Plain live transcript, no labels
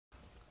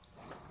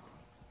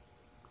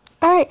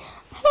Alright,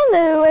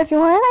 hello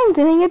everyone, I'm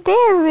doing a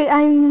dare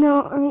I'm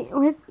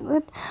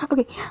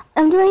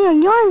doing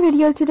a yarn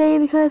video today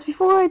because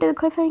before I did a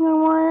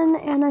cliffhanger one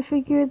and I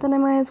figured that I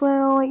might as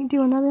well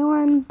do another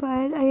one,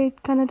 but I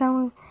downloaded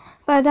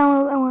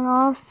that one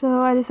off,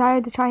 so I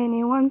decided to try a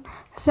new one.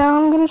 So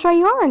I'm gonna try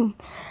yarn.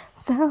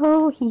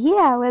 So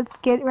yeah, let's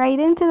get right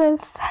into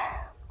this.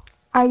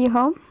 Are you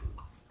home?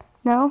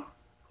 No?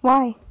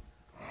 Why?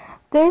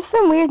 There's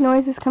some weird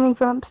noises coming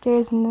from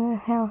upstairs in the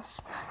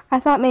house. I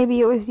thought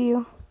maybe it was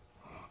you.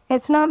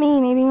 It's not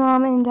me. Maybe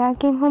Mom and Dad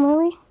came home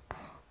early?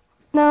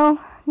 No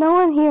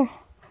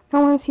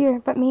one's here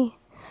but me.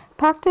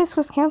 Practice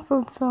was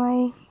canceled, so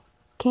I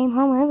came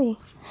home early.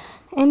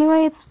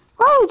 Anyway, it's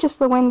probably just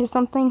the wind or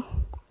something.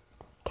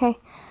 Okay.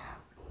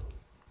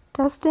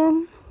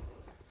 Dustin?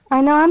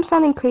 I know I'm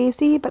sounding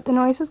crazy, but the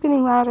noise is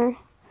getting louder.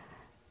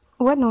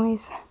 What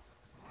noise?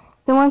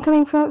 The one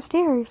coming from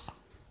upstairs.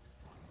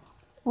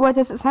 What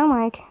does it sound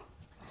like?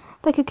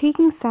 Like a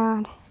creaking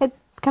sound.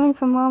 It's coming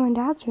from Mom and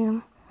Dad's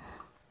room.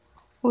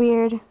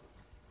 Weird.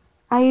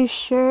 Are you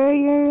sure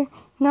you're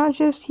not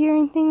just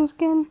hearing things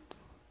again?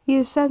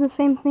 You said the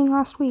same thing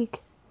last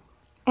week.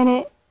 And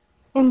it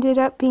ended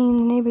up being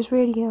the neighbor's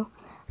radio.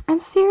 I'm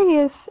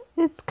serious.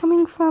 It's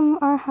coming from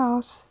our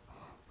house.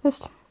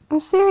 I'm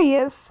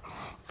serious.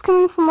 It's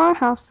coming from our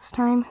house this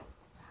time.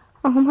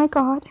 Oh my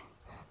God.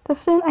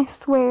 Listen, I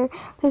swear,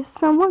 there's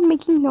someone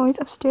making noise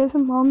upstairs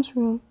in Mom's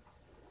room.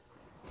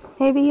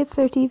 Maybe it's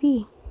their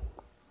TV.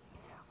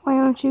 Why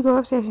don't you go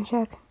upstairs and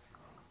check?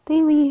 They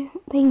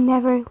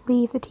never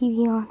leave the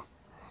TV on.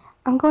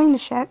 I'm going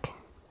to check.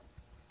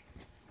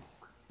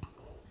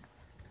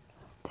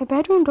 Their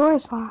bedroom door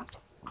is locked.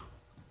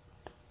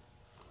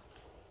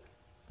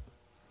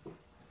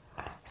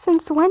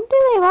 Since when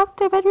do they lock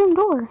their bedroom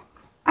door?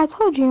 I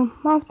told you,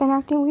 Mom's been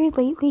acting weird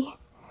lately.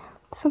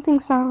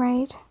 Something's not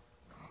right.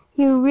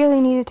 You really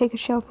need to take a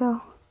chill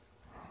pill.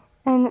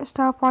 And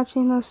stop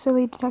watching those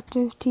silly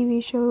detective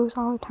TV shows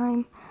all the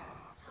time.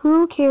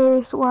 Who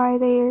cares why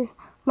they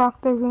lock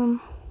their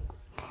room?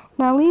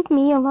 Now leave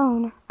me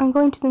alone. I'm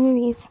going to the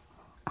movies.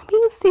 I'm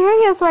being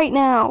serious right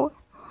now.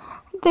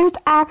 There's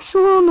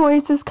actual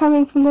noises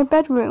coming from their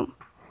bedroom.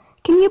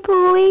 Can you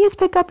please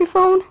pick up your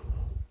phone?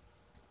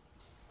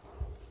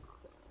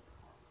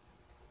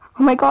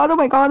 Oh my God, oh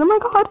my God, oh my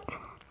God.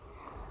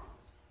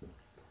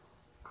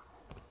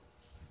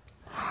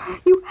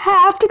 You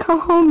have to come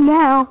home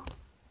now.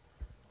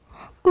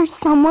 There's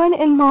someone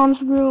in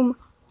Mom's room.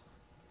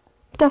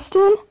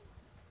 Dustin?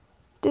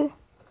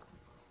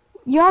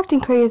 You're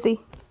acting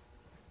crazy.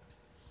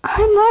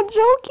 I'm not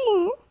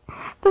joking.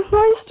 The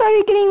noise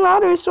started getting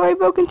louder, so I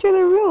broke into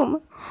the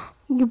room.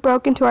 You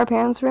broke into our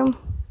parents' room?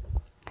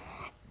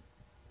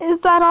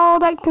 Is that all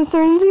that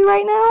concerns you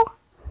right now?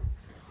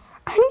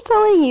 I'm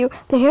telling you,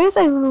 there's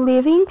a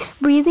living,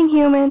 breathing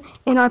human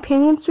in our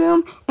parents'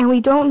 room, and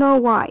we don't know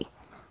why.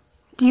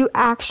 Do you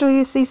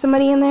actually see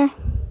somebody in there?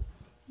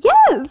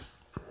 Yes!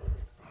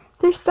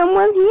 There's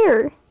someone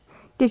here.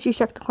 Did you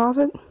check the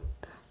closet?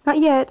 Not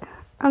yet.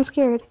 I'm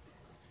scared.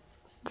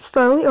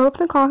 Slowly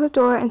open the closet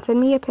door and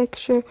send me a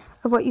picture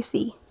of what you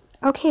see.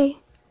 Okay.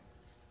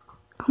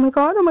 Oh my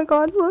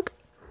God, look.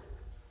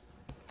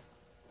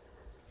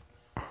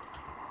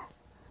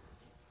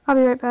 I'll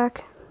be right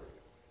back.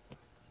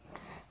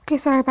 Okay,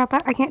 sorry about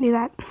that. I can't do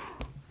that.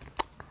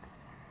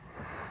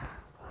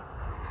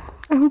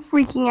 I'm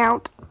freaking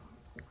out.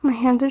 My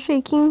hands are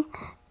shaking.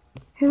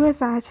 Who is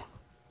that?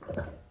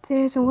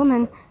 There's a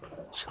woman.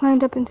 She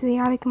climbed up into the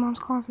attic in Mom's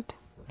closet.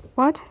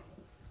 What?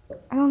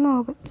 I don't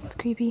know, but it's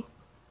creepy.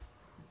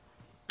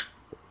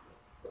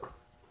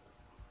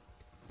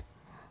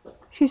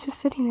 She's just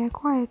sitting there,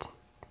 quiet.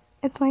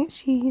 It's like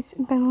she's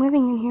been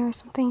living in here or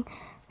something.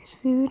 There's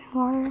food and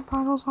water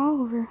bottles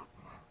all over.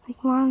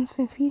 Like Mom's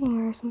been feeding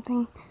her or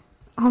something.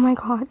 Oh my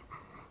God.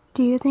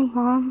 Do you think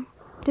Mom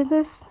did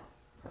this?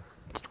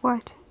 Did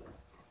what?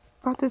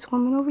 Brought this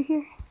woman over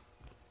here?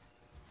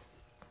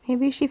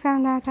 Maybe she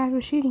found out Dad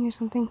was shooting or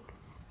something.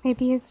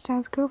 Maybe it's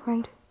Dad's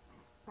girlfriend.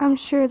 I'm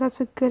sure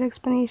that's a good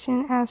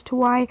explanation as to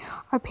why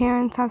our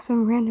parents have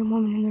some random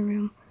woman in the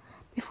room.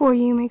 Before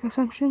you make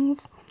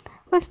assumptions,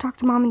 let's talk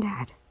to Mom and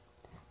Dad.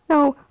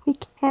 No, we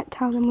can't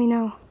tell them we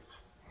know.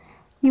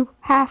 You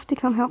have to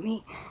come help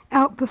me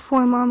out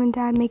before Mom and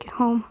Dad make it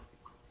home.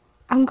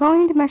 I'm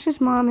going to message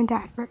Mom and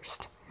Dad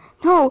first.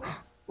 No,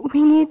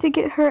 we need to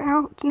get her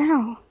out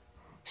now.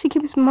 She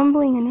keeps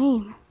mumbling a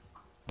name.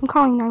 I'm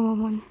calling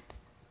 911.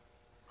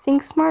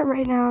 Think smart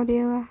right now,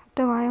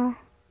 Delilah.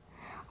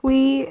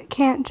 We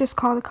can't just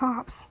call the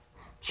cops.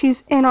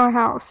 She's in our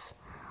house.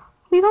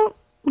 We don't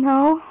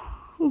know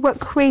what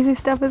crazy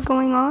stuff is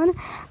going on. Then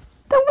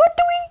what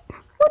do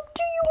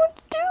you want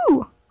to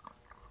do?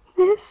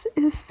 This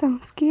is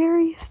some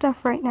scary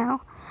stuff right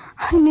now.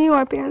 I knew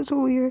our parents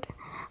were weird,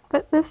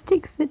 but this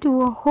takes it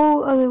to a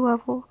whole other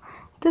level.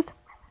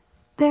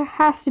 There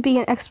has to be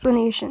an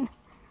explanation.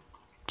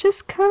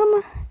 Just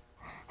come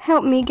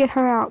help me get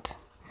her out.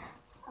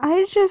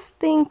 I just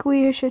think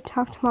we should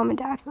talk to Mom and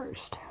Dad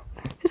first.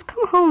 Just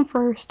come home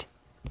first.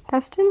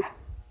 Dustin?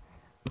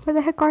 Where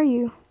the heck are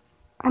you?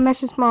 I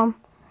messaged Mom.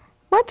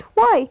 What?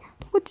 Why?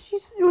 What did you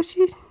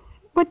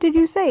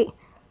say?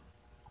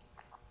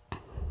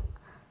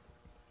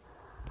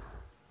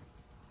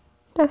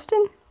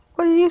 Dustin?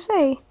 What did you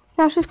say?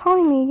 Now she's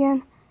calling me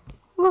again.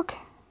 Look.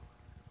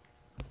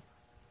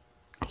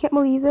 I can't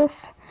believe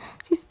this.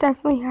 She's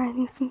definitely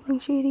hiding something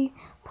shady.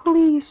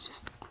 Please,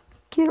 just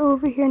get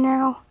over here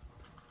now.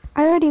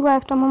 I already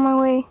left. I'm on my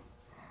way.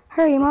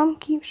 Hurry, Mom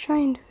keeps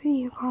trying to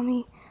video call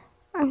me.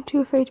 I'm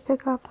too afraid to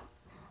pick up.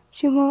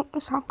 She won't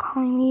stop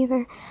calling me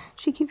either.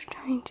 She keeps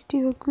trying to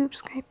do a group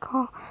Skype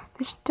call.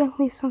 There's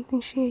definitely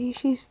something shady.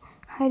 She's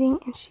hiding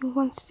and she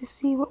wants to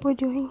see what we're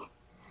doing.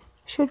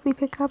 Should we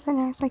pick up and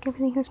act like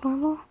everything is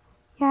normal?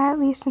 Yeah, at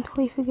least until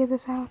we figure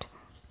this out.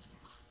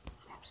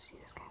 I have to see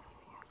this guy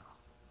video call.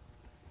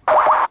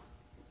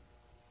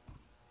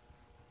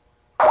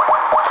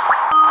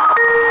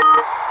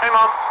 Hey,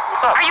 Mom.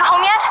 What's up? Are you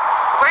home yet?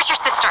 Where's your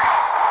sister?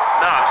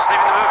 No, I'm just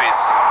leaving the movies.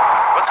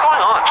 What's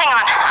going on? Hang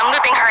on, I'm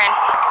looping her in.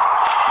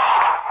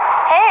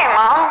 Hey,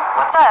 Mom.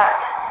 What's up?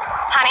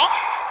 Honey,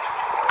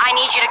 I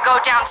need you to go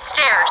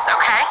downstairs,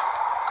 okay?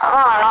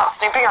 Oh, I'm not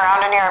snooping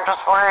around in here. I'm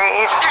just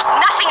worried. There's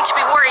nothing to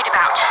be worried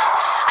about.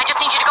 I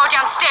just need you to go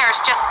downstairs,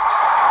 just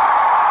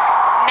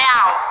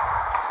now.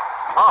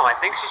 Mom, I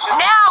think she's just...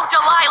 Now,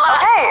 Delilah!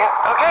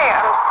 Okay.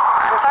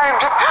 I'm sorry.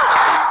 I'm just...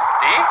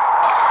 Dee?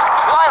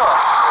 Delilah!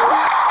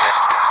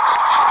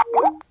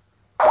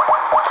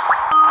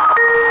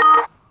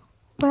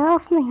 Well,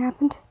 something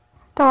happened.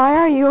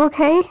 Delilah, are you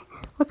okay?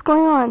 What's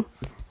going on?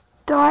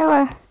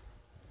 Delilah.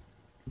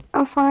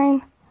 I'm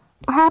fine.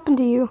 What happened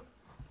to you?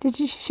 Did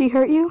she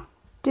hurt you?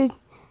 Did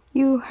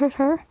you hurt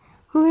her?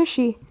 Who is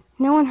she?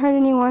 No one hurt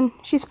anyone.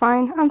 She's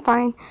fine. I'm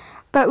fine.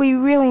 But we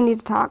really need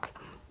to talk.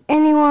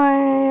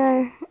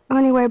 Anywhere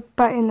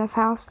but in this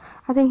house.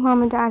 I think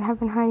Mom and Dad have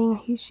been hiding a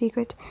huge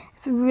secret.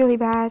 It's really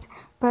bad,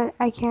 but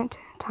I can't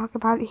talk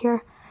about it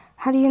here.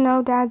 How do you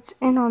know Dad's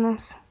in on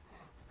this?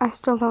 I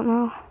still don't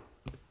know.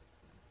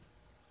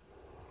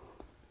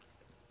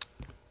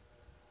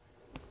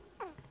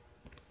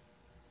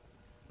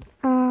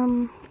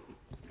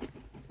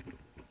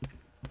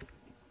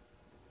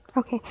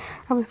 Okay,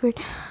 that was weird.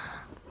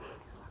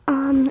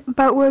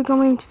 But we're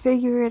going to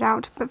figure it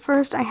out. But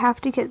first, I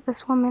have to get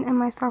this woman and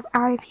myself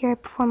out of here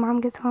before Mom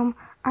gets home.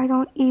 I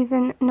don't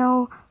even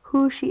know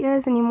who she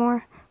is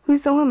anymore.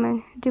 Who's the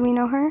woman? Do we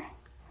know her?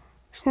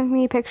 Send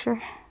me a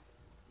picture.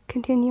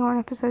 Continue on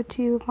episode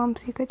 2 of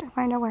Mom's Secret to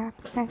find out what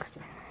happens next.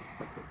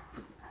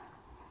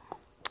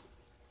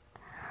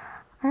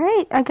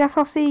 Alright, I guess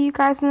I'll see you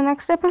guys in the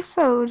next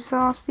episode. So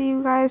I'll see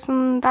you guys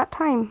in that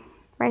time.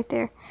 Right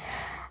there.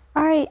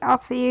 Alright, I'll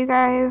see you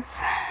guys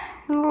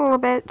in a little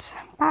bit.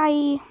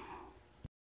 Bye.